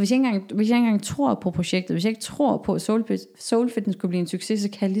 Og hvis jeg ikke engang tror på projektet, hvis jeg ikke tror på, at Soul Fitness kunne blive en succes, så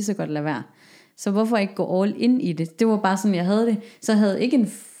kan jeg lige så godt lade være. Så hvorfor ikke gå all in i det? Det var bare sådan, jeg havde det. Så jeg havde ikke en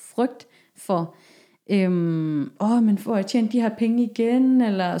frygt for, men får jeg tjent de her penge igen?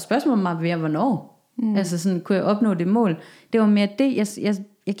 Eller spørgsmålet mig ved, hvornår? Altså sådan, kunne jeg opnå det mål? Det var mere det,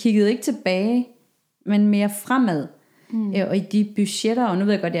 jeg kiggede ikke tilbage, men mere fremad. Og i de budgetter, og nu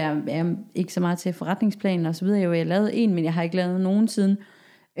ved jeg godt, jeg er ikke så meget til forretningsplanen og så videre, jeg lavede en, men jeg har ikke lavet nogen siden.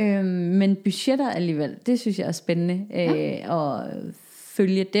 Men budgetter alligevel, det synes jeg er spændende, at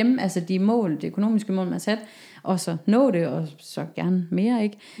følge dem, altså de mål, de økonomiske mål, man har sat, og så nå det, og så gerne mere,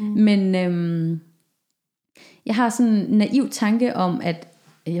 ikke? Men jeg har sådan en naiv tanke om, at,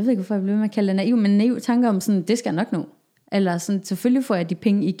 jeg ved ikke, hvorfor jeg blev med at kalde det naiv, men en naiv tanke om sådan, det skal jeg nok nå. Eller sådan, selvfølgelig får jeg de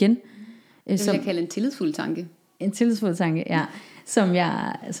penge igen. Det vil jeg kalde en tillidsfuld tanke. En tillidsfuld tanke, ja. Som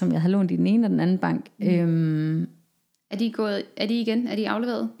jeg har lånt i den ene og den anden bank. Er de igen? Er de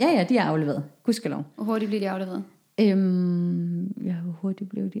afleveret? Ja, de er afleveret. Gudskelov. Hvor hurtigt bliver de afleveret? Hvor hurtigt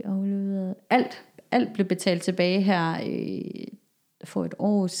blev de afleveret? Alt blev betalt tilbage her for et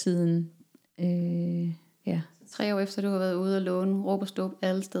år siden. Ja. 3 år efter du har været ude og låne, råb og ståb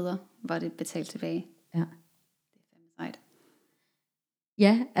alle steder, var det betalt tilbage. Ja. Det er fandme sejt.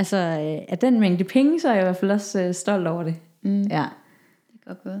 Ja, altså af den mængde penge, så er jeg i hvert fald også stolt over det. Ja. Det er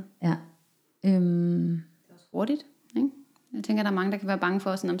godt gået. Ja. Det er også hurtigt, ikke? Jeg tænker, der er mange, der kan være bange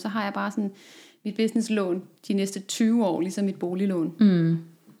for, sådan, så har jeg bare sådan mit businesslån de næste 20 år, ligesom mit boliglån.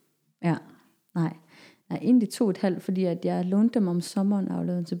 Ja, nej, egentlig 2,5, fordi at jeg lånte dem om sommeren og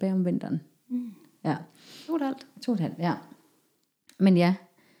afleverede tilbage om vinteren. Ja. 2,5, ja. Men ja.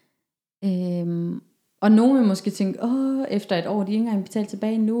 Og nogen vil måske tænke, efter et år, de er ikke engang betalt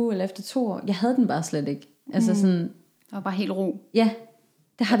tilbage nu, eller efter 2 år. Jeg havde den bare slet ikke. Altså sådan. Det var bare helt ro. Ja,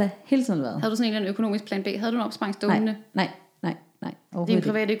 det har der hele tiden været. Havde du sådan en eller anden økonomisk plan B? Havde du en opsparing stående? Nej. Din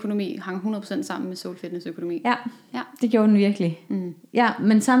private økonomi hang 100% sammen med Soul Fitness økonomi. Ja, det gjorde den virkelig. Ja,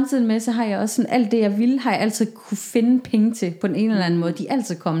 men samtidig med, så har jeg også sådan, alt det jeg ville, har jeg altid kunne finde penge til, på den ene eller anden måde. De er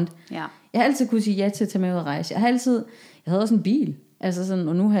altid kommet. Ja. Jeg har altid kunne sige ja til at tage med ud og rejse. Jeg havde også en bil. Altså sådan,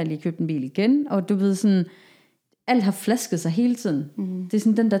 og nu har jeg lige købt en bil igen, og du ved sådan, alt har flasket sig hele tiden. Det er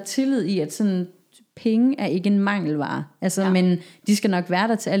sådan den der tillid i, at sådan, penge er ikke en mangelvare. Altså, men de skal nok være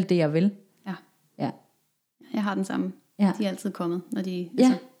der til alt det, jeg vil. Ja. Jeg har den samme. Ja. De er altid kommet, når de...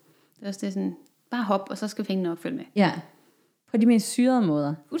 Altså, det er også det sådan, bare hop, og så skal pengene nok følge med. Ja, på de mest syrede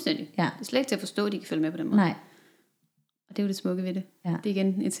måder. Fuldstændig. Ja. Det er slet ikke til at forstå, at de kan følge med på den måde. Nej. Og det er jo det smukke ved det. Ja. Det er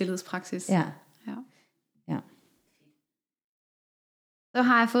igen en tillidspraksis. Ja. Så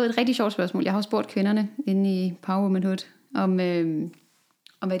har jeg fået et rigtig sjovt spørgsmål. Jeg har spurgt kvinderne inde i PowerWoman Hood, om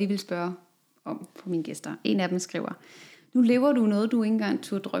hvad de vil spørge om for mine gæster. En af dem skriver, nu lever du noget, du ikke engang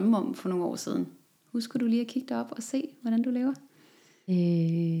turde drømme om for nogle år siden. Husker du lige at kigge dig op og se, hvordan du lever?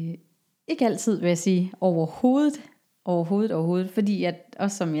 Ikke altid, vil jeg sige. Overhovedet. Fordi at,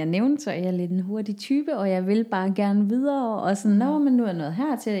 også som jeg nævnte, så er jeg lidt en hurtig type, og jeg vil bare gerne videre. Og sådan, men nu er noget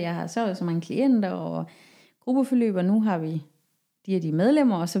her til. Jeg har så mange klienter og gruppeforløb, og nu har vi de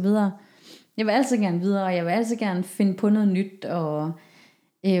medlemmer og så videre. Jeg vil altid gerne videre, og jeg vil altid gerne finde på noget nyt. Og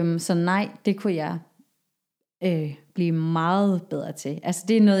så nej, det kunne jeg blive meget bedre til. Altså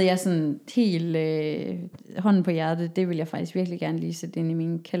det er noget, jeg sådan helt hånden på hjertet, det vil jeg faktisk virkelig gerne lige sætte ind i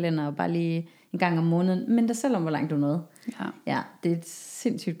min kalender, og bare lige en gang om måneden, men da selvom hvor langt du nåede. Ja, det er et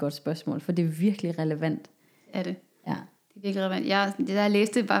sindssygt godt spørgsmål, for det er virkelig relevant. Er det? Ja. Det er virkelig relevant. Det der jeg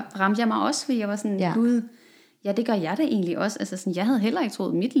læste, ramte jeg mig også, fordi jeg var sådan, gud, ja, det gør jeg da egentlig også. Altså sådan, jeg havde heller ikke troet,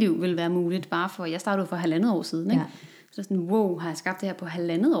 at mit liv ville være muligt, bare for, jeg startede for 1,5 år siden, ikke? Så sådan, wow, har jeg skabt det her på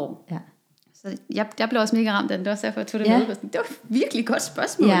 1,5 år? Ja. Så jeg blev også mega ramt af den, det var også derfor, jeg tog det med. Det var et virkelig godt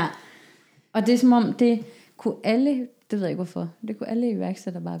spørgsmål. Ja, og det er som om, det kunne alle, det ved jeg ikke hvorfor, det kunne alle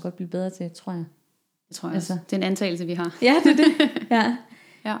iværksættere bare godt blive bedre til, tror jeg. Det tror jeg også. Det er en antagelse, vi har. Ja, det er det.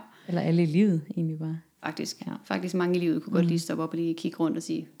 Ja. Eller alle i livet egentlig bare. Faktisk. Ja. Faktisk mange i livet kunne godt lige stoppe op og lige kigge rundt og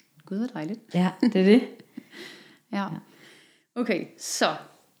sige, gud, hvor dejligt. Ja, det er det. Ja. Okay, så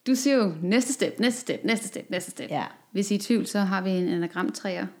du siger jo næste step. Ja. Hvis I er i tvivl, så har vi en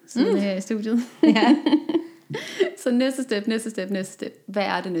anagramtræer siden her i studiet. Ja. Så næste step. Hvad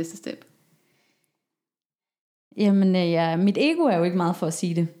er det næste step? Jamen, mit ego er jo ikke meget for at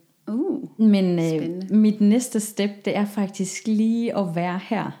sige det. Men mit næste step, det er faktisk lige at være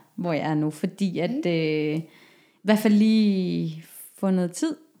her, hvor jeg er nu. Fordi at, i hvert fald lige for noget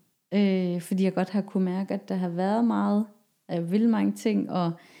tid, fordi jeg godt har kunne mærke, at der har været meget, jeg vil mange ting,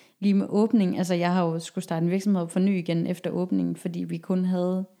 og lige med åbning, altså jeg har jo skulle starte en virksomhed op for ny igen efter åbningen, fordi vi kun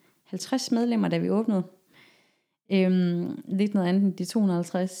havde 50 medlemmer, da vi åbnede. Lidt noget andet end de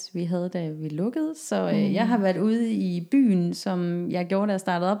 250 vi havde da vi lukkede. Så jeg har været ude i byen, som jeg gjorde da jeg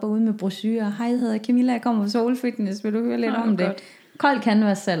startede op, og ude med brochurer. Hej, jeg hedder Camilla, jeg kommer fra Soul Fitness, vil du høre lidt om det? Godt. Kold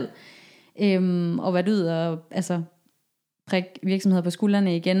canvas salg. Og været ud og prikke virksomheder på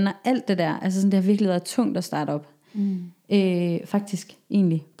skuldrene igen og alt det der. Altså sådan, det har virkelig været tungt at starte op. Faktisk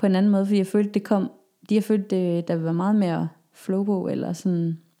egentlig på en anden måde, fordi jeg følte der var meget mere flow på, eller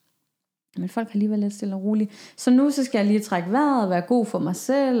sådan. Men folk har lige været lidt stille og roligt. Så nu så skal jeg lige trække vejret og være god for mig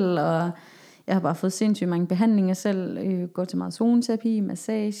selv. Og jeg har bare fået sindssygt mange behandlinger selv. Gå til meget zoneterapi,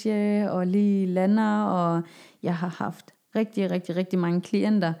 massage og lige lander. Og jeg har haft rigtig mange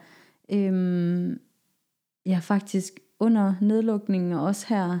klienter. Jeg har faktisk under nedlukningen og også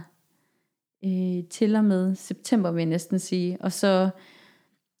her til og med september, vil jeg næsten sige. Og så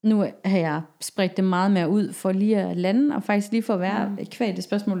nu har jeg spredt det meget mere ud for lige at lande, og faktisk lige for at være kvad det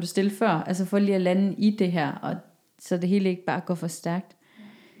spørgsmål, du stillede før, altså for lige at lande i det her, og så det hele ikke bare går for stærkt.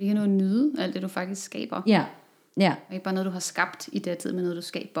 Vi kan nu nyde alt det, du faktisk skaber. Ja. Og ikke bare noget, du har skabt i det tid, men noget, du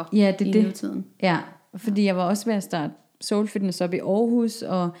skaber i nutiden. Ja, fordi jeg var også ved at starte Soul Fitness op i Aarhus,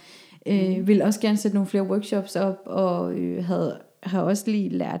 og ville også gerne sætte nogle flere workshops op, og har også lige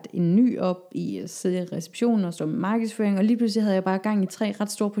lært en ny op i at sidde i receptionen og stå med markedsføring, og lige pludselig havde jeg bare gang i 3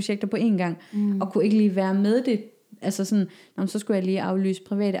 ret store projekter på én gang, og kunne ikke lige være med det. Altså sådan, så skulle jeg lige aflyse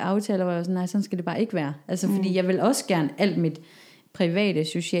private aftaler, hvor jeg var sådan, nej, sådan skal det bare ikke være. Altså fordi jeg vil også gerne alt mit private,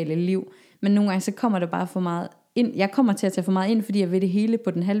 sociale liv, men nogle gange så kommer der bare for meget ind. Jeg kommer til at tage for meget ind, fordi jeg vil det hele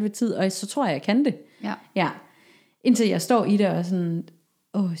på den halve tid, og så tror jeg kan det. Ja. Indtil jeg står i det og sådan,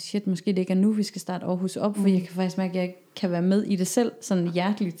 shit, måske det ikke er nu, vi skal starte Aarhus op, for jeg kan faktisk mærke, at jeg kan være med i det selv, sådan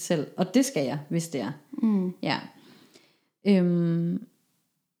hjerteligt selv, og det skal jeg, hvis det er. Ja.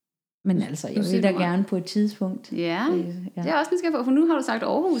 Men altså, jeg vil da gerne på et tidspunkt. Ja, det er også nysgerrig på, for nu har du sagt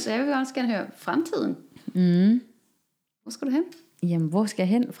Aarhus, og jeg vil også gerne høre fremtiden. Hvor skal du hen? Jamen, hvor skal jeg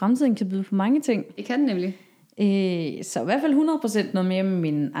hen? Fremtiden kan byde på mange ting. Det kan den nemlig. Så i hvert fald 100% noget mere med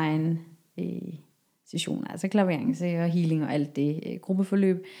min egen sessioner, altså klaverance og healing og alt det,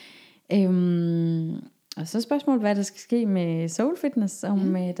 gruppeforløb. Og så spørgsmålet, hvad der skal ske med Soul Fitness, om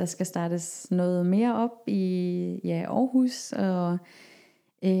der skal startes noget mere op i Aarhus, og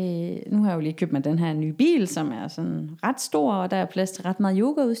nu har jeg jo lige købt mig den her nye bil, som er sådan ret stor, og der er plads til ret meget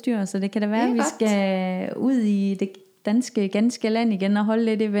yogaudstyr, så det kan da være, at vi skal ud i det ganske land igen og holde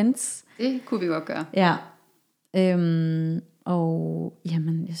lidt events. Det kunne vi godt gøre. Ja. Og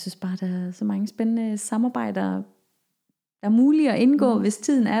jamen, jeg synes bare, der er så mange spændende samarbejder, der er mulige at indgå, hvis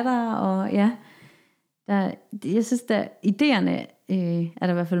tiden er der, og ja, jeg synes, der idéerne er der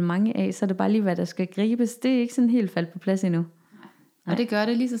i hvert fald mange af, så er det bare lige, hvad der skal gribes. Det er ikke sådan helt faldt på plads endnu. Og det gør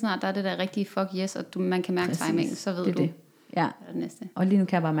det lige så snart, der er det der rigtige fuck yes, og man kan mærke timingen, så ved du, det. Ja. Hvad er det næste. Og lige nu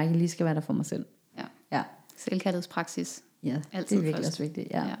kan jeg bare mærke, at jeg lige skal være der for mig selv. Ja. Selvkærlighedspraksis. Ja, altid det er virkelig også vigtigt.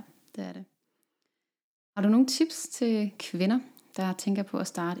 Ja, det er det. Har du nogle tips til kvinder, der tænker på at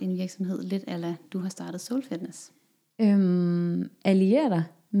starte en virksomhed lidt ala du har startet Soul Fitness? Allier dig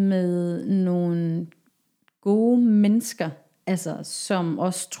med nogle gode mennesker, altså som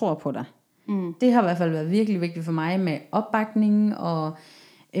også tror på dig. Det har i hvert fald været virkelig vigtigt for mig med opbakning, og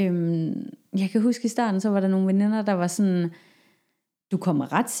jeg kan huske i starten, så var der nogle veninder, der var sådan, du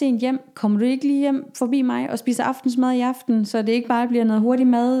kommer ret sent hjem, kommer du ikke lige hjem forbi mig og spiser aftensmad i aften, så det ikke bare bliver noget hurtig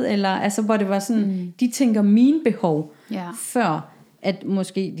mad, eller altså hvor det var sådan, de tænker mine behov, før at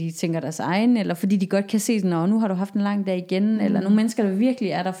måske de tænker deres egen, eller fordi de godt kan se sådan, nu har du haft en lang dag igen, eller nogle mennesker, der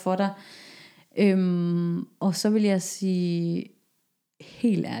virkelig er der for dig. Og så vil jeg sige,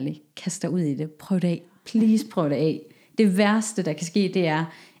 helt ærligt, kast dig ud i det, prøv det af, please prøv det af. Det værste der kan ske, det er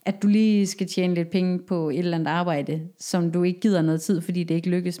at du lige skal tjene lidt penge på et eller andet arbejde, som du ikke gider noget tid, fordi det ikke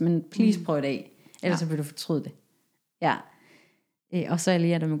lykkes, men please prøv det af, ellers så vil du fortryde det. Ja. Og så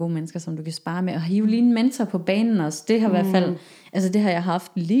alligerer dig med gode mennesker, som du kan spare med, og hive lige en mentor på banen også. Det har i hvert fald, altså det har jeg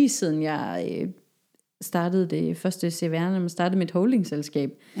haft lige siden jeg startede det første CVR, når man startede mit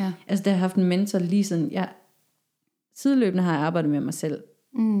holdingselskab. Ja. Altså der har jeg haft en mentor lige siden, sideløbende har jeg arbejdet med mig selv.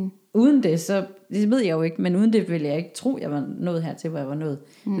 Uden det, så det ved jeg jo ikke, men uden det ville jeg ikke tro, jeg var nået hertil, hvor jeg var nået.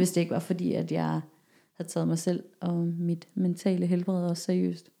 Hvis det ikke var fordi, at jeg havde taget mig selv og mit mentale helbred også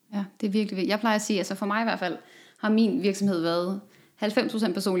seriøst. Ja, det er virkelig vigtigt. Jeg plejer at sige, altså for mig i hvert fald, har min virksomhed været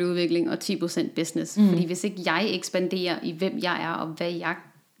 90% personlig udvikling og 10% business. Fordi hvis ikke jeg ekspanderer i, hvem jeg er, og hvad jeg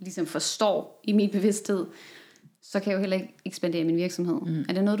ligesom forstår i min bevidsthed, så kan jeg jo heller ikke ekspandere min virksomhed.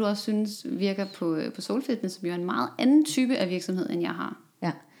 Er det noget, du også synes virker på Soul Fitness, som jo er en meget anden type af virksomhed, end jeg har?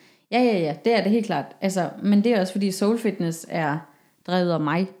 Ja, det er det helt klart. Altså, men det er også fordi Soul Fitness er drevet af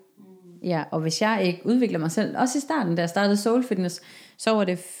mig. Ja, og hvis jeg ikke udvikler mig selv, også i starten, da jeg startede Soul Fitness, så var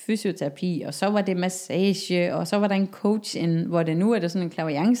det fysioterapi, og så var det massage, og så var der en coach, hvor det nu er det sådan en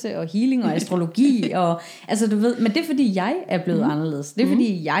clairvoyance og healing og astrologi, og altså du ved, men det er fordi jeg er blevet anderledes. Det er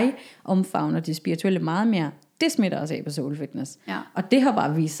fordi jeg omfavner det spirituelle meget mere. Det smitter også af på Soul Fitness. Ja. Og det har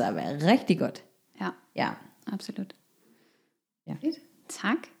bare vist sig at være rigtig godt. Ja. Absolut. Ja.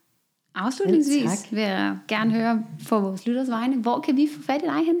 Tak. Afslutningsvis vil jeg gerne høre for vores lytters vegne, hvor kan vi få fat i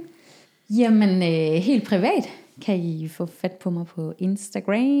dig hen? Jamen, helt privat kan I få fat på mig på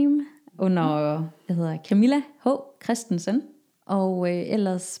Instagram under, jeg hedder Camilla H. Christensen. Og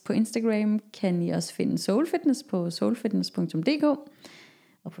ellers på Instagram kan I også finde Soul Fitness på soulfitness.dk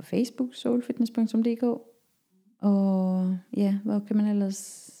og på Facebook soulfitness.dk. Og ja, hvor kan man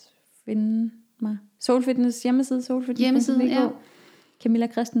ellers finde mig? Soul Fitness hjemmeside, soulfitness.dk. Ja.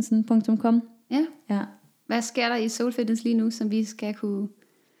 CamillaChristensen.com. Ja. Hvad sker der i Soul Fitness lige nu, som vi skal kunne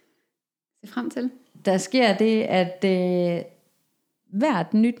se frem til? Der sker det, at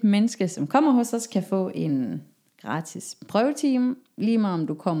hvert nyt menneske, som kommer hos os, kan få en gratis prøvetime. Lige meget om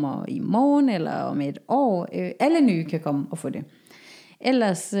du kommer i morgen eller om et år. Alle nye kan komme og få det.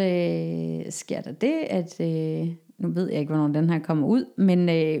 Ellers sker der det, at nu ved jeg ikke, hvornår den her kommer ud, men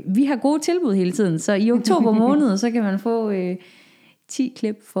vi har gode tilbud hele tiden. Så i oktober måned, så kan man få 10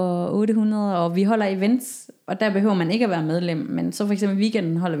 klip for 800, og vi holder events, og der behøver man ikke at være medlem, men så for eksempel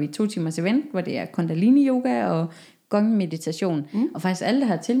weekenden holder vi 2 timers event, hvor det er kundalini yoga og gong meditation, og faktisk alle, der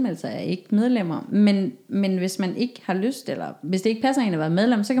har tilmeldt sig, er ikke medlemmer, men hvis man ikke har lyst, eller hvis det ikke passer en at være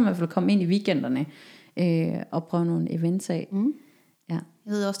medlem, så kan man i hvert fald komme ind i weekenderne og prøve nogle events af. Ja.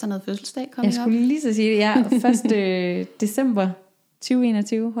 Jeg ved også, der er noget fødselsdag coming up. Jeg skulle lige så sige det, 1. december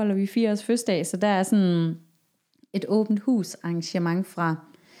 2021 holder vi 4 års fødselsdag, så der er sådan et åbent hus arrangement fra,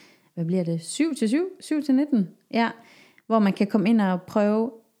 hvad bliver det, 7 til 19, ja, hvor man kan komme ind og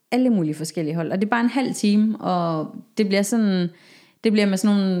prøve alle mulige forskellige hold, og det er bare en halv time, og det bliver med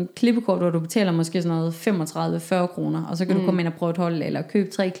sådan nogle klippekort, hvor du betaler måske sådan noget 35-40 kroner, og så kan du komme ind og prøve et hold, eller købe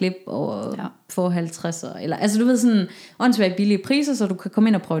 3 klip, og få 50, eller, altså du ved sådan, åndssvagt billige priser, så du kan komme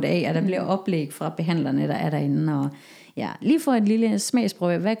ind og prøve det af, og der bliver oplæg fra behandlerne, der er derinde, og ja, lige for et lille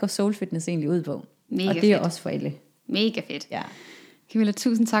smagsprøve, hvad går Soul Fitness egentlig ud på? Mega og det er fedt. også for alle. Mega fedt. Ja. Camilla,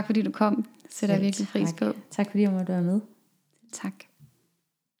 tusind tak, fordi du kom. Sætter jeg virkelig pris på. Tak fordi jeg måtte være med. Tak.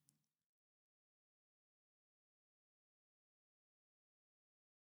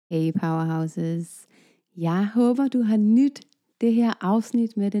 Hey Powerhouses. Jeg håber, du har nydt det her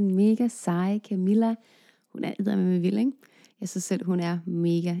afsnit med den mega seje Camilla. Hun er eddermame vild, ikke? Jeg synes selv, hun er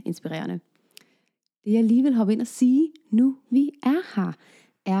mega inspirerende. Det jeg lige vil hoppe ind og sige, nu vi er her,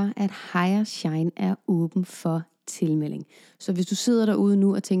 er, at Higher Shine er åben for tilmelding. Så hvis du sidder derude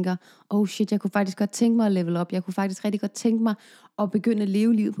nu og tænker, oh shit, jeg kunne faktisk godt tænke mig at level up, jeg kunne faktisk rigtig godt tænke mig at begynde at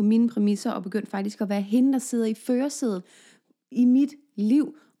leve livet på mine præmisser, og begynde faktisk at være hende, der sidder i førersædet i mit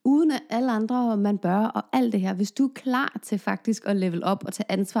liv, uden at alle andre, man bør, og alt det her. Hvis du er klar til faktisk at level up og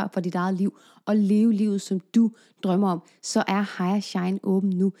tage ansvar for dit eget liv, og leve livet, som du drømmer om, så er Higher Shine åben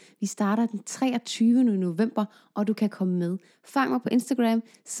nu. Vi starter den 23. november, og du kan komme med. Fang mig på Instagram,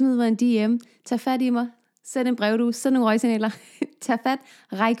 smid mig en DM, tag fat i mig, sæt en brevdue, send nogle røgsignaler, tag fat,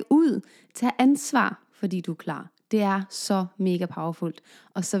 ræk ud, tag ansvar, fordi du er klar. Det er så mega powerfult,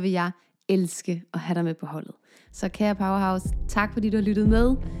 og så vil jeg elske at have dig med på holdet. Så kære Powerhouse, tak fordi du har lyttet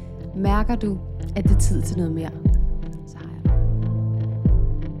med. Mærker du, at det er tid til noget mere?